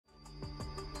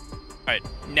Alright,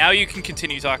 now you can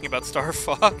continue talking about Star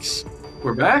Fox.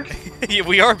 We're back? Yeah,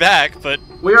 we are back, but...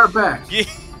 We are back. Yeah.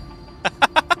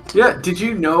 Yeah, did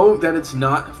you know that it's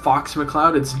not Fox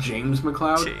McCloud, it's James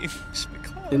McCloud? James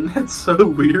McCloud. Isn't that so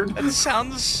weird? That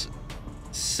sounds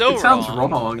so wrong. It sounds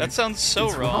wrong. That sounds so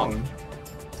it's wrong.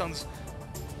 Sounds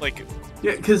like...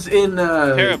 Yeah, because in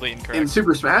terribly incorrect. In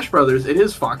Super Smash Brothers, it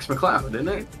is Fox McCloud, isn't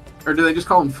it? Or do they just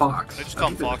call him Fox? They just call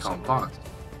him Fox. They call him Fox.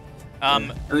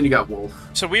 And then you got Wolf.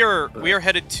 So we are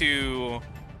headed to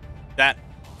that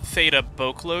Theta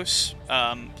Boklos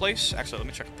place. Actually, let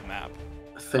me check the map.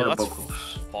 Theta that's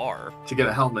Boklos. Far. To get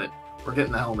a helmet. We're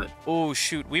getting the helmet. Oh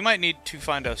shoot, we might need to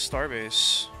find a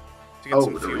starbase to get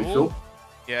some fuel. Refuel?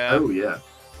 Yeah. Oh yeah.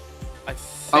 I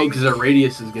think... Oh, because our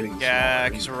radius is getting yeah,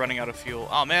 because we're running out of fuel.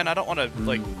 Oh man, I don't want to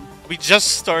like. We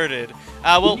just started.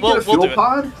 We'll do it.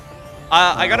 Pod?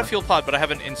 I got a fuel pod, but I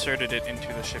haven't inserted it into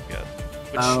the ship yet,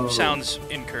 which sounds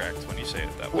incorrect when you say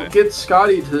it that way. Well, get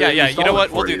Scotty to. Yeah. You know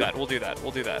what? We'll do that. We'll do that.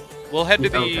 We'll head to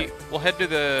the. Okay. We'll head to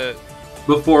the.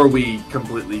 Before we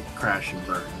completely crash and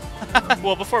burn.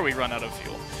 Well, before we run out of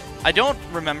fuel. I don't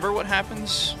remember what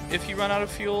happens if you run out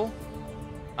of fuel.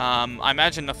 I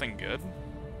imagine nothing good.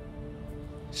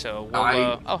 So we'll,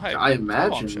 I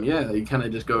imagine, yeah, you kind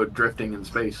of just go drifting in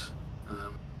space.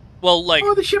 Well, like,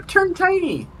 oh, the ship turned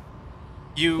tiny.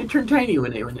 It turned tiny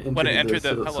when it entered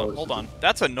the. Hello, hold on.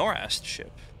 That's a Norast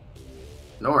ship.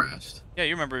 Norast. Yeah,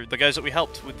 you remember the guys that we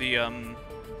helped with the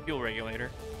fuel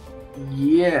regulator.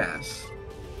 Yes.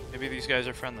 Maybe these guys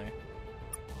are friendly.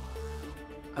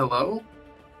 Hello.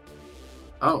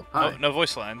 Oh, hi. Oh, no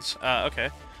voice lines. Okay.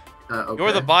 Okay.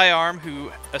 You're the byarm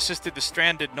who assisted the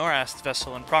stranded Norast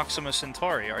vessel in Proxima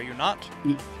Centauri, are you not?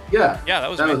 Yeah. Yeah, that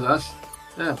was us.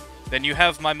 Yeah. Then you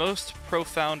have my most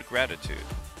profound gratitude.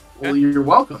 Well, you're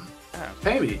welcome. Yeah.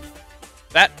 Pay me.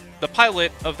 The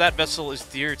pilot of that vessel is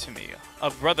dear to me. A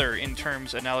brother in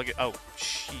terms analogous... Oh,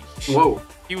 sheesh. Whoa.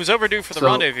 He was overdue for the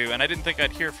rendezvous, and I didn't think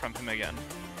I'd hear from him again.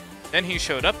 Then he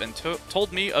showed up and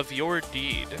told me of your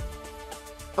deed.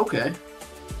 Okay.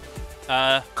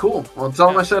 Cool. Well, tell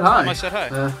him I said hi. Tell him I said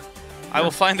hi. I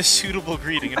will find a suitable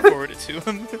greeting and forward it to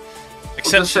him.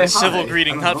 Exception, civil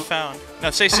greeting not found. No,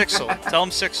 say Sixel. Tell him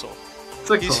Sixel.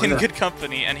 He's in good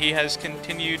company, and he has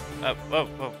continued...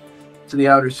 To the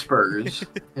outer spurs.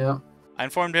 Yeah. I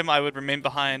informed him I would remain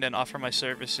behind and offer my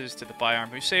services to the byarm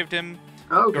who saved him.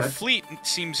 Okay. Your fleet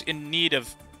seems in need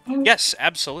of... Yes,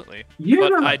 absolutely. Yeah,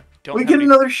 but I don't we get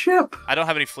another ship. I don't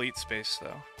have any fleet space,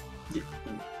 though. Yeah.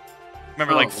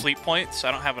 Remember, like, fleet points?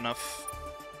 I don't have enough.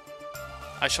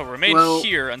 I shall remain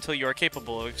here until you are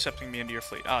capable of accepting me into your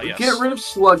fleet. Ah, yes. Get rid of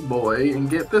Slug Boy and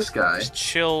get this guy. Just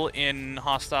chill in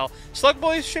hostile... Slug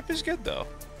Boy's ship is good, though.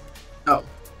 Oh.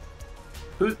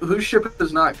 Whose ship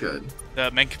is not good?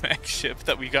 The Menkamek ship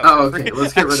that we got. Oh, okay.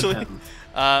 Let's get rid of him.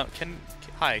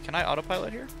 Hi, can I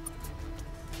autopilot here?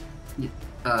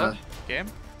 Game?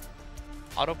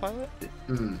 Autopilot?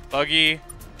 Buggy.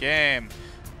 Game.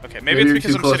 Okay, maybe it's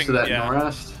because I'm sitting... to that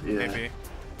Norast? Yeah. Maybe.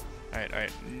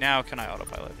 Alright. Now can I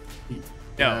autopilot?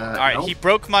 No. Alright, nope. He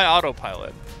broke my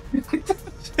autopilot.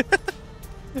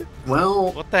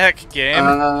 Well... What the heck, game?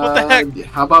 What the heck?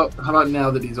 How about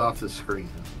now that he's off the screen?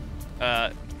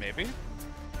 Maybe?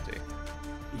 Let's see.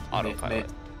 Autopilot.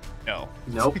 No.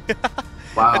 Nope.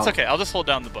 Wow. It's okay, I'll just hold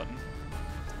down the button.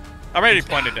 I already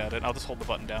pointed at it, I'll just hold the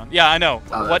button down. Yeah, I know.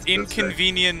 What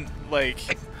inconvenient, like,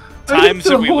 times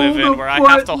that we live in where I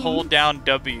have to hold down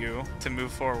W to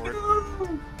move forward.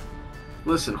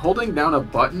 Listen, holding down a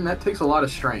button, that takes a lot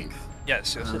of strength.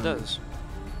 Yes, it does.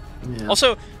 Yeah.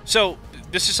 Also, so,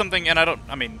 this is something, and a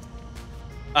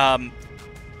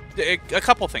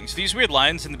couple things. These weird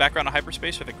lines in the background of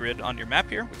hyperspace are the grid on your map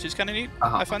here, which is kind of neat.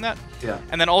 I find that. Yeah.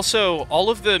 And then also, all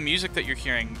of the music that you're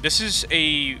hearing, this is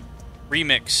a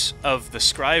remix of the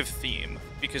Scrive theme,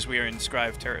 because we are in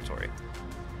Scrive territory.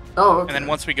 Oh, okay. And then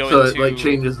once we go into... So it, like,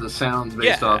 changes the sounds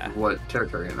based off of what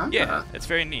territory you're in. Yeah, it's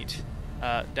very neat.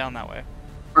 Down that way.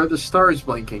 Are the stars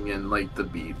blinking in, like, the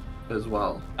beat as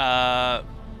well?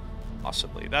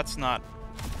 Possibly. That's not...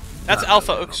 That's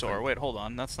Alpha Uxor. Wait, hold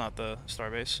on. That's not the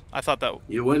starbase. I thought that...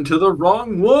 You went to the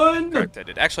wrong one! Correct, I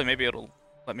did. Actually, maybe it'll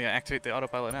let me activate the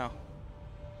autopilot now.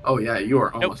 Oh, yeah, you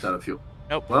are almost out of fuel.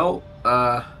 Nope. Well,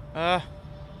 okay.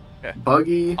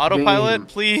 Buggy Autopilot, game.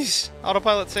 please!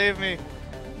 Autopilot, save me!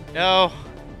 No!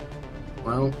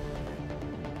 Well,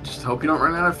 just hope you don't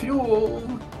run out of fuel.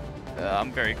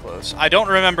 I'm very close. I don't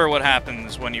remember what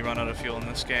happens when you run out of fuel in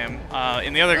this game.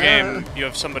 In the other game, you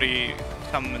have somebody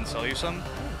come and sell you some.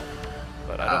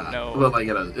 But I don't know. Well, like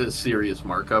at a serious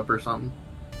markup or something?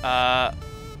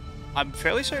 I'm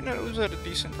fairly certain it was at a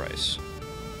decent price.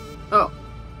 Oh.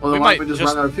 Well, then why don't we just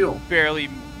run out of fuel? Barely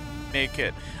make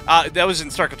it. That was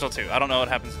in Star Control 2. I don't know what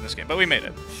happens in this game, but we made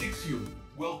it.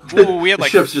 Ooh, we had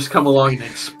like ships just come along and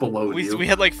explode we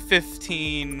had like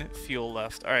 15 fuel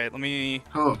left. All right, let me.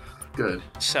 Oh, good.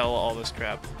 Sell all this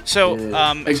crap. So,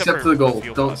 except for the gold.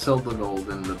 Don't sell the gold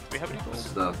and the we have any gold?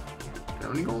 Stuff. Do we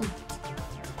have any gold?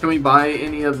 Can we buy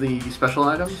any of the special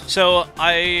items? So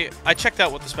I checked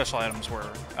out what the special items were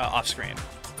off screen,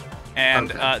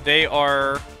 and okay. they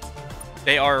are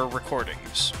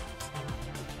recordings.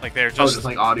 Like they're just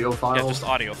like audio files. Yeah, just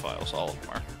audio files. All of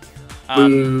them are.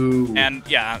 Boo. And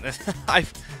yeah, I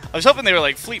was hoping they were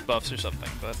like fleet buffs or something,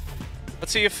 but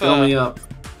let's see if. Fill me up.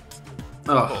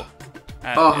 Oh. Cool.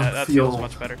 Yeah, that fuel. feels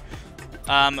much better.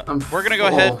 We're gonna go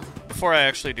ahead. Before I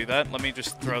actually do that, let me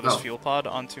just throw this fuel pod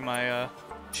onto my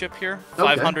ship here.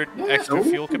 500 extra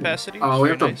fuel capacity. Oh, we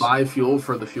have to buy fuel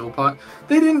for the fuel pod.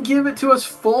 They didn't give it to us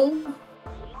full.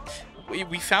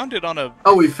 We found it on a.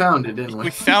 Oh, we found it, didn't we? We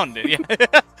found it.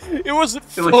 Yeah. It wasn't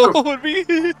full. Would be.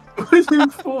 It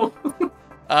wasn't full.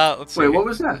 Let's see. Wait, what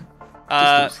was that?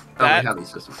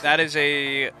 That is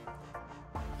a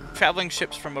traveling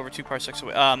ships from over 2 parsecs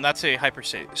away. That's a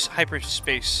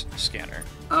hyperspace scanner.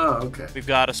 Oh, okay. We've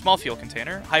got a small fuel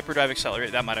container, hyperdrive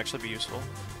accelerator. That might actually be useful.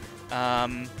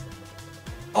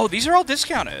 Oh, these are all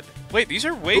discounted. Wait, these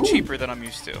are way cheaper than I'm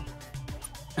used to.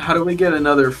 How do we get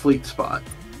another fleet spot?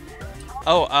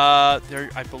 Oh,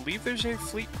 I believe there's a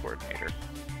fleet coordinator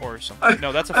or something.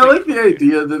 No, that's a fleet I like the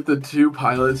idea that the 2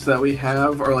 pilots that we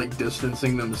have are like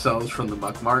distancing themselves from the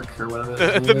muckmark or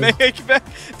whatever. the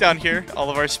MAH down here, all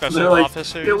of our special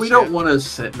officers. Yeah, we don't want to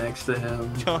sit next to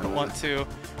him. Don't want to.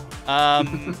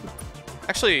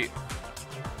 Actually,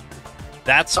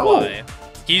 that's why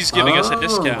he's giving us a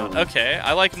discount. Okay,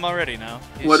 I like him already now.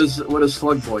 What does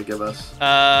Slug Boy give us?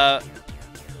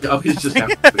 Oh, he's just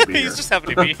happy to be here. He's just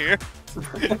happy to be here.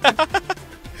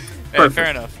 Hey,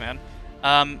 fair enough, man.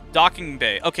 Docking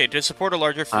bay. Okay, to support a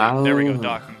larger fleet. There we go,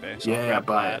 docking bay. So yeah,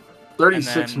 buy it.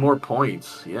 36 more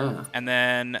points. Yeah. And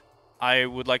then I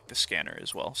would like the scanner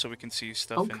as well, so we can see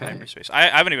stuff in hyperspace. I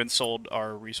haven't even sold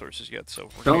our resources yet, so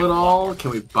we're sell it all. Can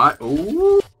we buy?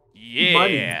 Ooh.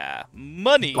 Yeah,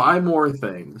 money. Buy more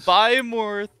things. Buy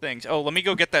more things. Oh, let me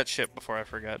go get that ship before I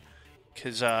forget,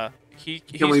 because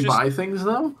Can we buy things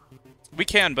though? We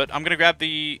can, but I'm gonna grab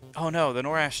the. Oh no, the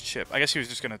Norast ship. I guess he was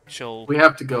just gonna chill. We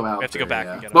have to go out. We have to go back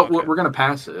and get it. But we're gonna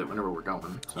pass it whenever we're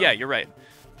going. So. Yeah, you're right.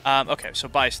 Okay, so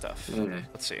buy stuff. Yeah.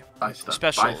 Let's see. Buy stuff.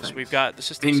 Specials. Buy We've got the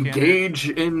system Engage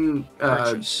scanner. in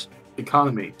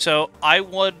economy. So I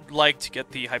would like to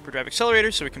get the hyperdrive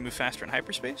accelerator so we can move faster in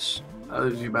hyperspace.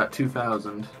 There's about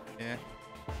 2,000. Yeah.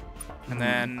 And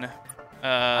then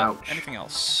anything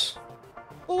else?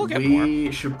 Well, we'll get more.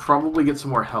 We should probably get some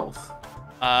more health.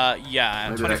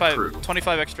 Yeah,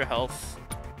 25 extra health.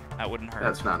 That wouldn't hurt.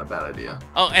 That's not a bad idea.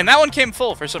 Oh, and that one came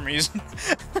full for some reason.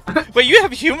 Wait, you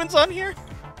have humans on here?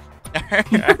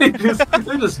 they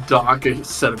just dock a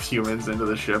set of humans into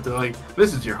the ship. They're like,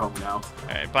 "This is your home now." All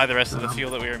right, buy the rest of the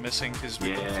fuel that we were missing because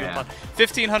we fuel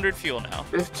 1,500 fuel now.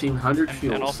 1,500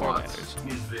 fuel and all slots.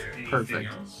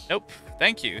 Perfect. Nope.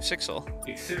 Thank you, Sixel.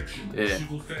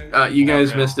 Yeah. You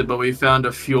guys missed it, but we found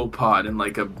a fuel pod in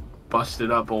like a busted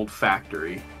up old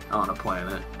factory on a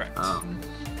planet. Correct.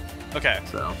 Okay.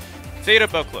 So. Theta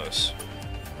Boclos.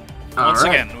 Once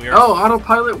again, we are. Oh,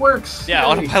 autopilot works. Yeah,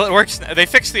 autopilot works. They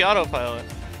fixed the autopilot.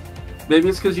 Maybe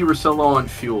it's because you were so low on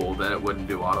fuel that it wouldn't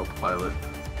do autopilot.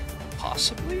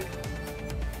 Possibly.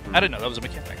 I didn't know that was a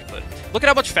mechanic, but look at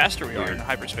how much faster we are in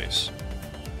hyperspace.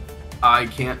 I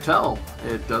can't tell.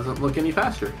 It doesn't look any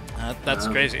faster. That's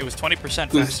crazy. It was 20%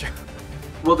 faster.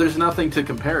 Well, there's nothing to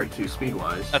compare it to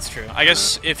speed-wise. That's true. I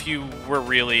guess if you were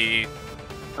really...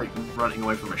 like running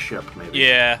away from a ship, maybe.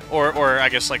 Yeah, or I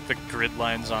guess like the grid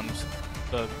lines on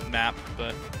the map,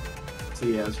 but...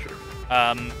 Yeah, that's true.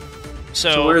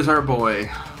 So where's our boy?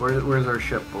 Where's our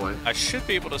ship boy? I should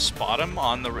be able to spot him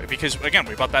on the... because, again,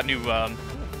 we bought that new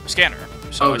scanner,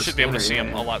 so I should be able to see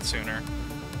him a lot sooner.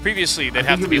 Previously, they'd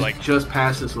have to be like... just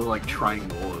past this little like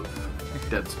triangle of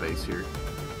dead space here.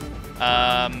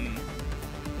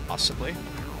 Possibly.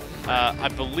 I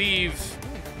believe...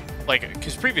 like,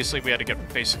 because previously we had to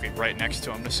get basically right next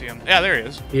to him to see him. Yeah, there he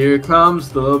is. Here comes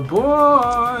the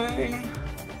boy!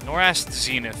 Norast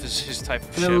Xenith is his type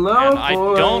of ship, Hello, and boy. I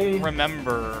don't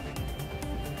remember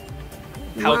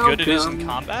how good it is in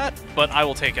combat, but I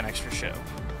will take an extra ship.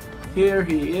 Here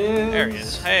he is. There he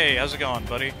is. Hey, how's it going,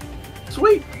 buddy?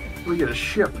 Sweet! We get a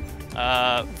ship.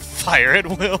 Fire at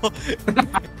will.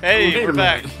 Hey, we're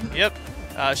back. Yep.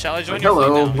 Shall I join you?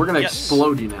 Hello, we're gonna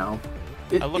explode you now.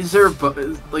 Is there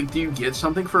like, do you get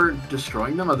something for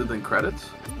destroying them other than credits?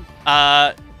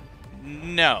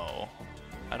 No.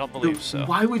 I don't believe so.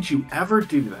 Why would you ever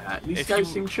do that? These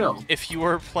guys seem chill. If you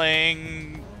were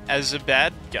playing as a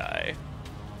bad guy.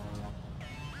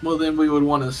 Well, then we would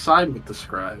want to side with the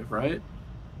Scribe, right?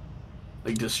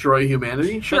 Like, destroy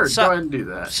humanity? Sure, go ahead and do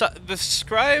that. The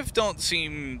Scribe don't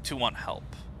seem to want help.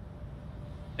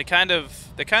 They kind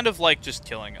of like just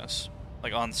killing us,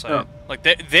 like on sight. Oh. Like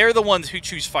they're the ones who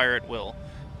choose fire at will,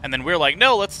 and then we're like,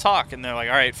 no, let's talk, and they're like,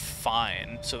 all right,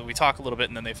 fine. So we talk a little bit,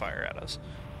 and then they fire at us.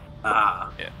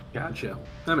 Ah, yeah, gotcha.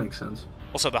 That makes sense.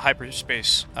 Also, the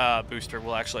hyperspace booster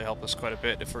will actually help us quite a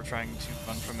bit if we're trying to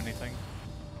run from anything.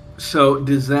 So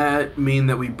does that mean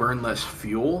that we burn less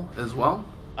fuel as well?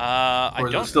 I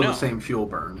don't know. Or is it still the same fuel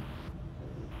burn?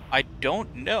 I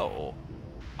don't know.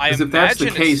 Because if that's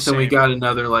the case, then we got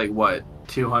another, like, what,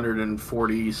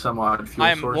 240 some odd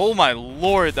fuel source? Oh my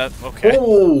lord, that... Okay.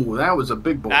 Oh, that was a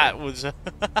big boy. That was...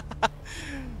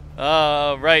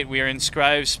 right, we are in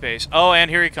Scribe space. Oh,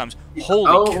 and here he comes.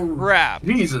 Holy crap.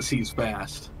 Jesus, he's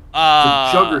fast. The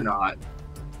Juggernaut.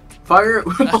 Fire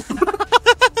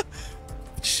it.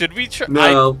 Should we try...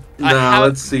 No,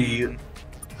 let's see.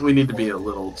 We need to be a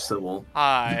little civil.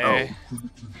 Hi.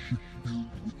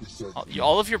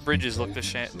 All of your bridges look the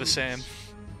same.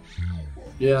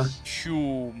 Yeah.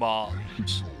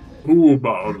 Humans. Oh,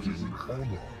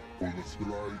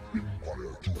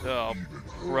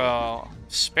 bro.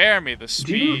 Spare me the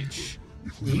speech.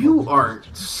 You are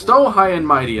so high and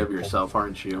mighty of yourself,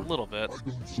 aren't you? A little bit.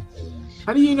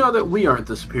 How do you know that we aren't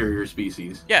the superior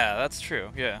species? Yeah, that's true,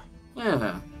 yeah.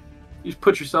 Yeah. You just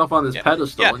put yourself on this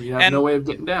pedestal and you have no way of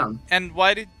getting down. And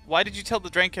why did you tell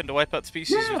the Drankin to wipe out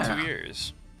species with 2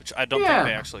 ears? Which I don't think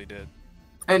they actually did.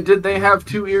 And did they have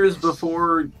 2 ears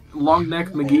before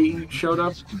Longneck McGee showed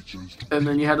up? And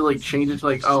then you had to, like, change it to,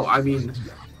 like,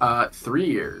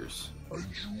 3 ears.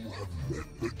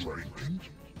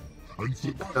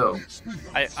 Oh.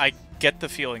 I get the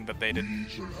feeling that they didn't,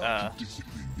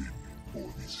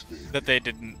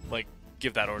 like,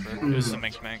 give that order. It was the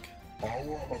Mink.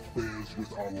 Our affairs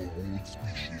with our own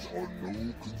species are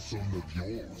no concern of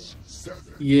yours,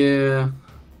 Savage. Yeah.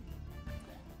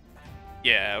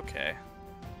 Yeah, okay.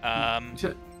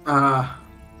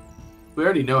 We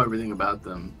already know everything about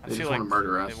them. They just want to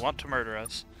murder us. They want to murder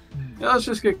us. Yeah, let's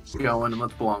just get going and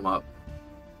let's blow them up.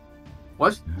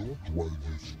 What?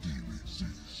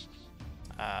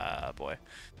 Boy.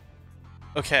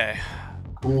 Okay.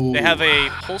 Ooh. They have a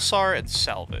pulsar and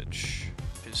salvage.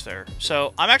 Is there?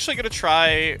 So I'm actually gonna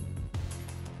try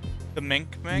the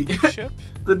Mink ship.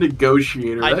 The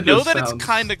Negotiator. I know that it's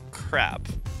kind of crap.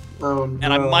 Oh no.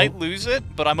 And I might lose it,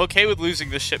 but I'm okay with losing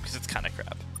this ship because it's kind of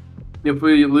crap. If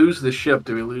we lose the ship,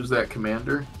 do we lose that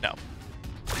commander? No.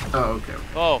 Oh, okay.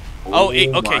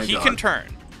 Okay, he can turn.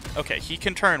 Okay, he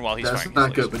can turn while he's firing. That's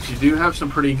not good, but you do have some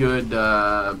pretty good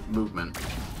movement.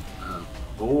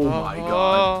 Oh my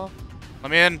god.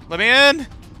 Let me in! Let me in!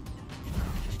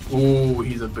 Ooh,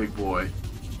 he's a big boy.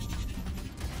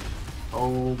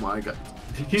 Oh my god.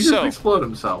 He just exploded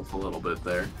himself a little bit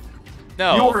there.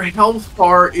 No. Your health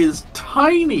bar is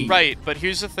tiny! Right, but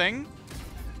here's the thing.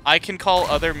 I can call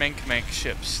other Mink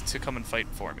ships to come and fight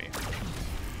for me.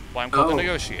 Why I'm called the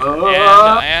Negotiator.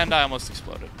 And I almost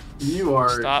exploded. You are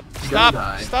Stop!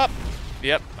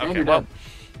 Yep, okay, well...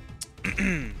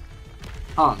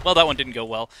 Well, that one didn't go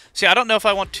well. See, I don't know if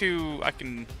I want to... I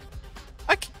can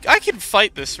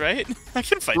fight this, right? I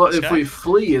can fight this guy. Well, if we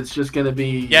flee, it's just gonna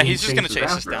be... Yeah, he's just gonna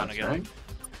chase us down again. Right?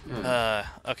 Yeah.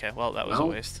 Okay, well, that was a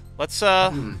waste. Let's,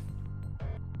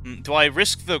 do I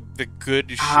risk the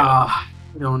good ship? I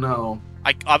don't know.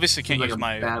 I obviously can't use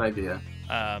my... bad idea.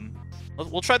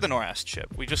 We'll try the Norast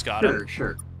ship. We just got him.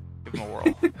 Sure. Give him a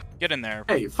whirl. Get in there.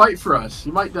 Hey, fight for us.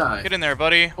 You might die. Get in there,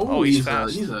 buddy. Oh, he's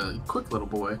fast. He's a quick little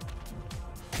boy.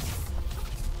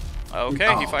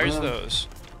 Okay, he fires those.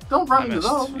 Don't run into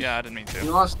those. Yeah, I didn't mean to.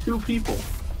 You lost 2 people.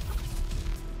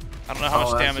 I don't know how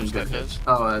much damage that does.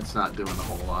 Oh, that's not doing a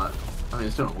whole lot. I mean,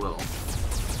 it's doing a little.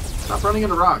 Stop running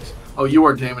into rocks. Oh, you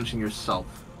are damaging yourself.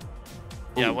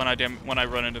 Yeah, when I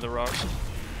run into the rocks.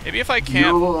 Maybe if I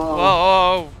can't.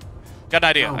 Whoa! Got an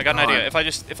idea. I got an idea. If I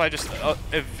just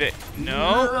evade.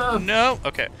 No.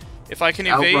 Okay. If I can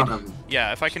evade.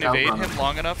 Yeah, if I can evade him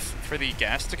long enough for the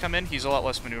gas to come in, he's a lot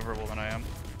less maneuverable than I am.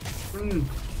 Yeah,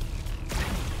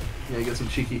 you get some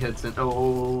cheeky hits in.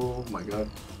 Oh my god.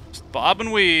 Just bob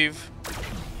and weave.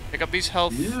 Pick up these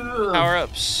health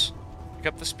power-ups. Pick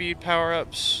up the speed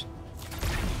power-ups.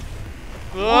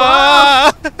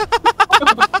 That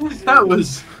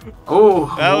was...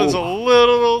 That was a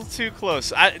little too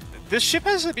close. This ship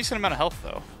has a decent amount of health,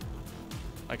 though.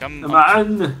 Like, I'm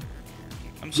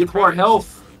Get more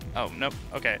health. Oh nope.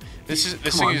 Okay. This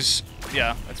Come thing on. is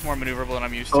yeah. It's more maneuverable than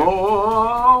I'm used to.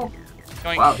 Oh!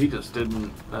 Going Wow, he just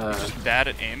didn't. just bad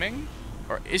at aiming.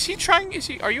 Or is he trying?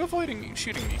 Are you avoiding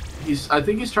shooting me? I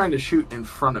think he's trying to shoot in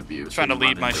front of you. He's trying to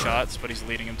lead my shots, but he's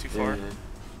leading him too far.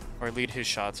 Or lead his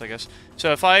shots, I guess.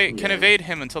 So if I can evade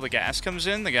him until the gas comes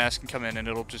in, the gas can come in and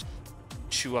it'll just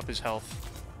chew up his health.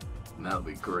 That'll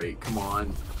be great. Come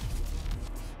on.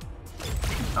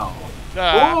 Oh.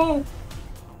 Ah. Oh!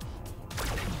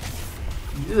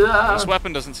 Yeah. This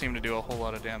weapon doesn't seem to do a whole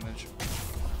lot of damage.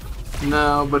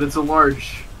 No, but it's a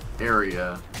large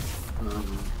area.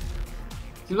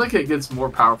 Seems like it gets more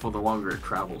powerful the longer it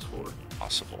travels for.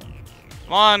 Possible.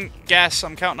 Come on, gas,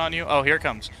 I'm counting on you. Oh, here it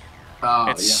comes. Oh,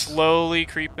 It's slowly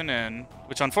creeping in,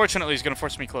 which unfortunately is going to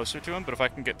force me closer to him, but if I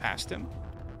can get past him.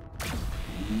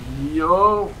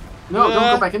 Yo! No,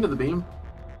 don't go back into the beam.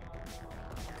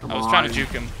 Come I was on. trying to juke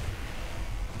him.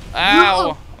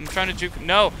 Ow! No! I'm trying to juke him.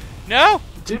 No! No!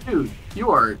 Dude,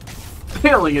 you are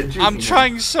failing at juking. I'm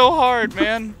trying so hard,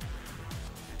 man.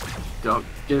 Don't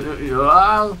get it.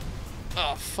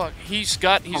 Oh fuck! He's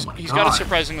got a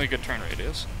surprisingly good turn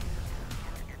radius,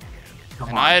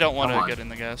 and I don't want to get in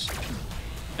the gas.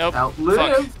 Nope.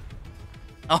 Outlive. Fuck.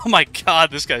 Oh my god,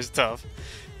 this guy's tough.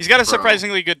 He's got a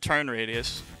surprisingly good turn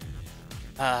radius.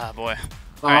 Ah boy.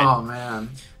 Oh Alright. man.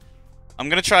 I'm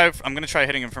gonna try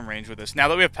hitting him from range with this. Now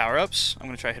that we have power ups, I'm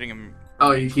gonna try hitting him.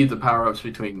 Oh, you keep the power ups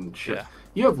between ships. Yeah.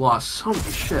 You have lost so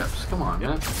many ships. Come on,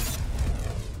 man.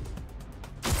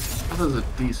 That was a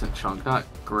decent chunk. Not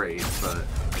great, but.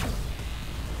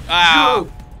 Ow!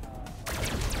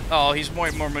 Oh, he's more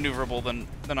maneuverable than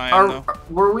I am, though.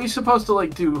 Were we supposed to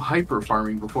like do hyper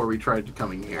farming before we tried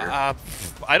coming here?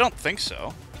 I don't think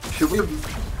so. Should we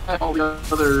have all the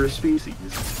other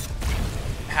species?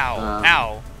 How?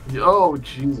 Ow! Oh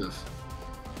Jesus!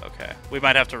 Okay, we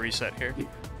might have to reset here.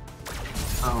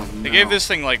 Oh no! They gave this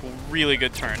thing like really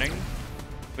good turning,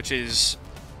 which is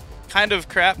kind of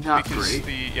crap because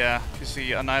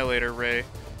the Annihilator Ray.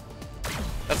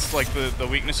 That's like the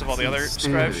weakness of all the other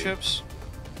Scribe ships.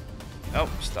 Oh,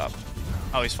 stop.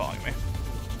 Oh, he's following me.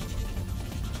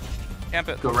 Camp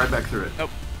it. Go right back through it.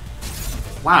 Nope.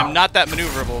 Wow. I'm not that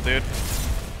maneuverable, dude.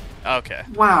 Okay.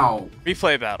 Wow.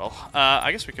 Replay battle.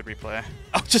 I guess we could replay.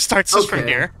 Oh, it just starts us from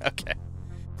here. Okay.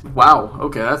 Wow.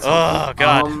 Okay, that's. Oh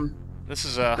god. This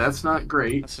is That's not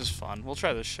great. This is fun. We'll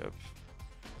try this ship.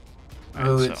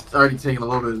 Oh, Right, it's already taking a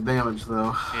little bit of damage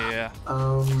though. Yeah.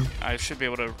 I should be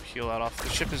able to heal that off. The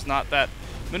ship is not that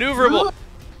maneuverable.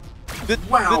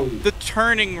 The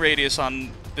turning radius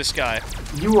on this guy.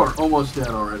 You are almost dead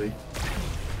already.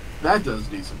 That does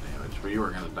decent damage, but you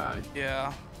are gonna die.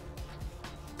 Yeah.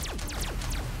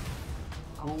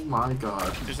 Oh my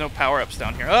god. There's no power-ups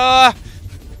down here. Ah!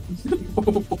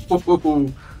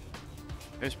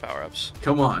 There's power-ups.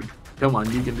 Come on. Come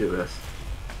on, you can do this.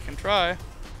 I can try.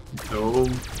 No.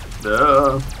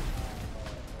 Duh.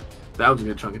 That was a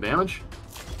good chunk of damage.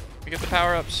 We get the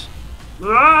power-ups.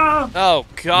 Ah! Oh,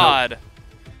 God.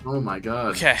 Nope. Oh my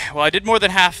god. Okay, well, I did more than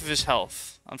half of his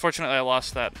health. Unfortunately, I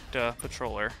lost that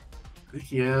patroller.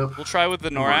 Yeah. We'll try with the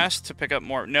Norast to pick up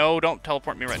more. No, don't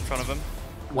teleport me right in front of him.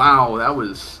 Wow, that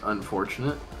was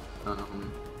unfortunate.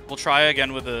 We'll try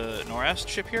again with the Norast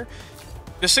ship here.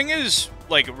 This thing is,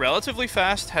 like, relatively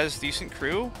fast, has decent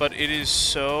crew, but it is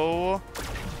so...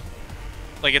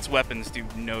 Like, its weapons do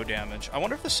no damage. I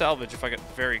wonder if the salvage, if I get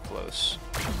very close.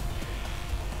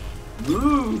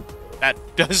 Ooh. That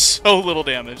does so little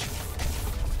damage.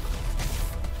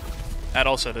 That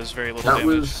also does very little damage.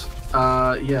 That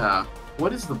was, yeah.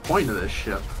 What is the point of this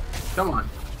ship? Come on.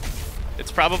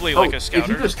 It's probably like a scouter. If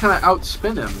you just kind of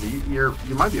outspin him,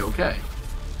 you might be okay.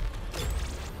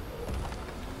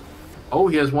 Oh,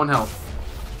 he has 1 health.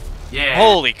 Yeah.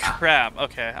 Holy crap.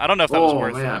 Okay. I don't know if that was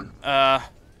worth man. it.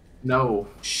 No,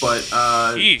 but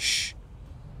Sheesh.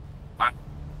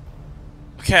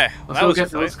 Okay.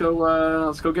 Let's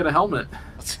go get a helmet.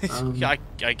 Yeah,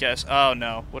 I guess. Oh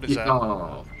no. What is that?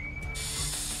 Oh.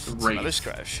 It's another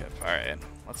Scribe ship. Alright.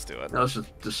 Let's do it. Let's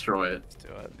just destroy it. Let's do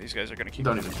it. These guys are gonna keep.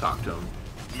 Don't even talk to them.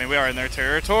 I mean, we are in their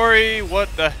territory. What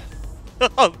the?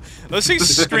 Those things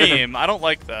scream. I don't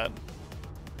like that.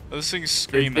 Those things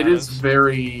scream. It is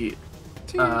very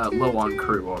low on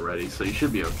crew already, so you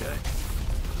should be okay.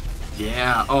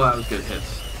 Yeah. Oh, that was good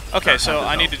hits. Okay, so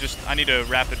I need to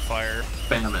rapid fire.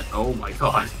 Spam it. Oh my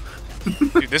god.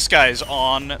 Dude, this guy is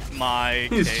on my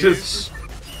case.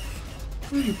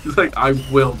 He's like, I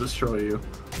will destroy you.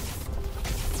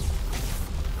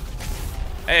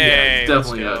 Hey, yeah, it's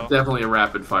definitely a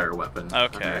rapid fire weapon.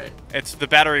 Okay. Right. It's the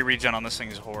battery regen on this thing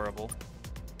is horrible.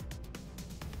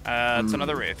 It's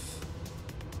another Wraith.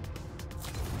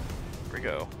 Here we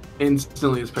go.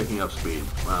 instantly is picking up speed.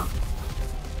 Wow.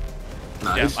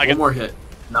 Nice. Yeah, One more hit.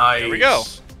 Nice. There we go.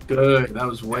 Good. That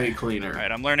was way cleaner. All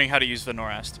right, I'm learning how to use the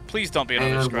Norast. Please don't be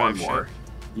another And scribe one more. ship.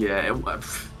 Yeah.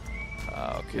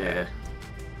 Okay. Yeah.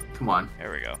 Come on.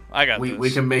 There we go. I got this.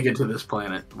 We can make it to this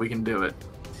planet. We can do it.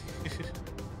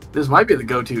 This might be the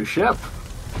go-to ship.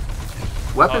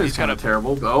 Weapon is kind of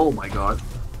terrible. But oh my god.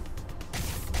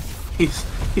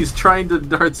 He's trying to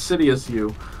Darth Sidious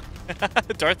you.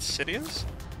 Darth Sidious?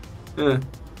 Yeah.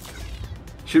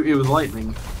 Shoot you with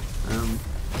lightning.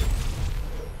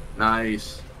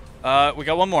 Nice. We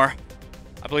got one more.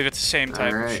 I believe it's the same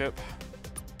type of ship.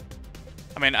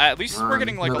 I mean, at least we're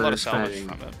getting like a lot of salvage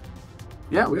from it.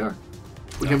 Yeah, we are.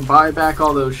 We can buy back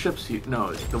all those ships.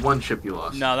 No, the one ship you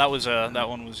lost. No, that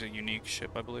one was a unique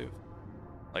ship, I believe.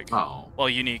 Like, well,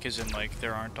 unique as in like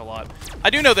there aren't a lot. I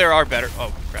do know there are better.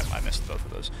 Oh crap! I missed both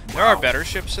of those. There are better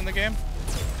ships in the game,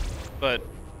 but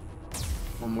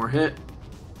one more hit.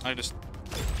 I just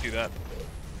do that.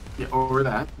 Yeah, over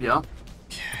that. Yeah.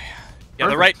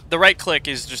 Yeah, the right click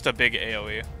is just a big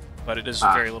AOE, but it does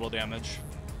very little damage.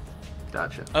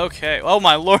 Gotcha. Okay. Oh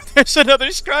my lord, there's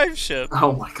another scribe ship.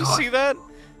 Oh my god. You see that?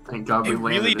 Thank God we landed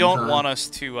really don't want us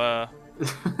to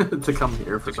to come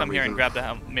here for some reason. And grab the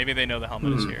helmet. Maybe they know the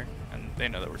helmet is here, and they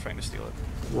know that we're trying to steal it.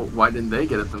 Well, why didn't they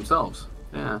get it themselves?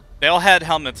 Yeah. They all had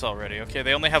helmets already. Okay,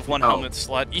 they only have one helmet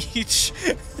slot each.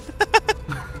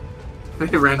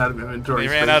 They ran out of inventory.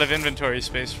 They ran out of inventory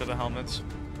space for the helmets.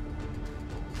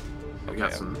 We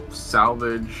got some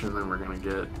salvage, and then we're gonna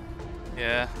get.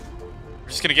 Yeah. We're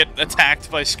just gonna get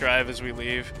attacked by scribe as we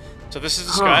leave. So this is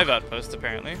a scribe outpost,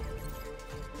 apparently.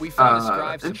 We found a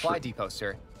scribe supply depot,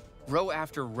 sir. Row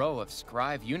after row of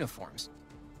scribe uniforms.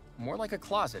 More like a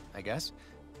closet, I guess.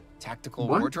 Tactical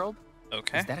wardrobe?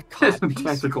 Okay. Is that a cod piece?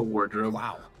 Tactical wardrobe.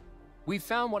 Wow. We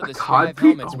found one of the scribe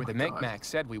helmets where the MAH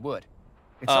said we would.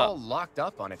 It's all locked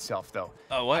up on itself, though.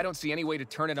 Oh, what? I don't see any way to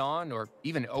turn it on or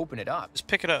even open it up. Just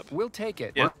pick it up. We'll take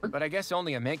it, but I guess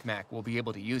only a MAH will be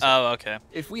able to use it. Oh, okay.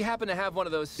 If we happen to have one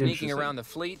of those sneaking around the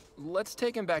fleet, let's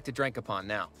take him back to Drankapon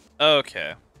now.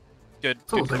 Okay. Good.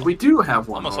 Almost like we do have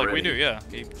one Almost already. like we do, yeah.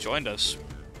 He joined us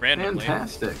randomly.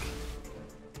 Fantastic.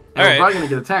 And All we're right. probably going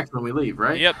to get attacked when we leave,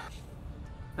 right? Yep.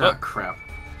 Oh, crap.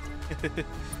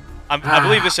 I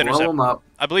believe this intercept. Blow them up.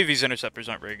 I believe these interceptors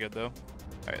aren't very good, though.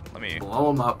 All right, let me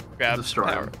blow them up. Grab destroy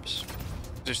power-ups.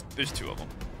 There's two of them.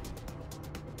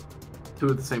 Two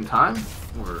at the same time?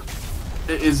 Or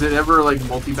is it ever like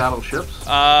multi-battle ships?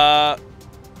 I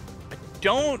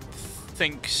don't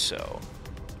think so.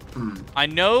 I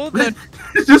know that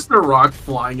it's just a rock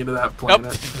flying into that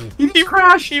planet. Nope. He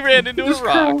crashed. He ran into a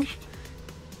rock. Crashed.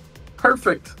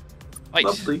 Perfect. Nice.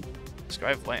 Lovely.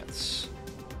 Scribe Lance.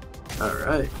 All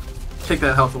right. Take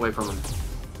that health away from him.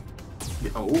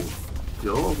 Oh.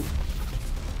 Yo.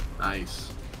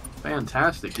 Nice.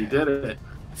 Fantastic. You did it.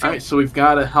 All right. So we've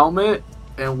got a helmet,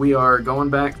 and we are going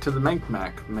back to the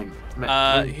MAH.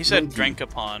 He said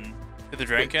Drankapon. To the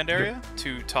Drankand area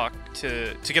to talk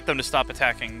to get them to stop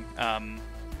attacking the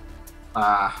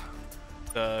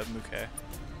Muke.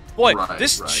 Boy,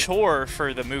 this chore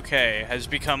for the Muke has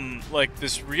become like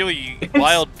this really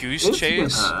wild goose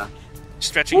chase,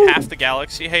 stretching half the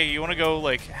galaxy. Hey, you want to go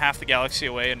like half the galaxy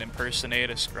away and impersonate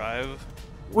a scribe?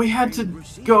 We had to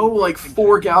go like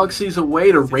 4 galaxies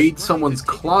away to raid someone's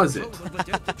closet.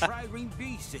 I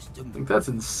think that's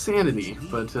insanity,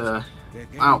 but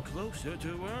wow.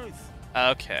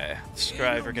 Okay,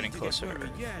 scribe are getting closer.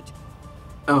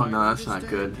 Oh no, that's not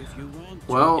good.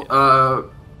 Well,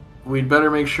 we'd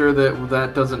better make sure that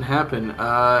that doesn't happen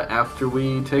after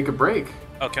we take a break.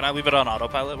 Oh, can I leave it on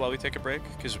autopilot while we take a break?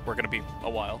 Because we're gonna be a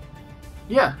while.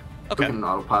 Yeah. Okay. We can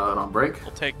autopilot on break.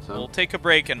 We'll take a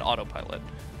break and autopilot.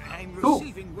 Cool.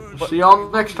 See y'all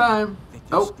next time.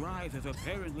 Oh.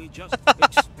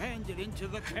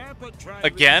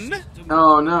 Again?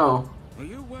 Oh no. Are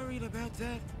you worried about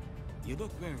that? You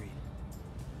look worried.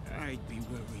 I'd be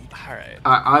worried. Alright.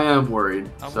 I am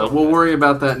worried. So we'll worry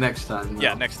about that next time.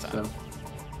 Yeah, next time. So.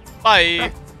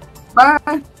 Bye.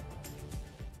 Bye.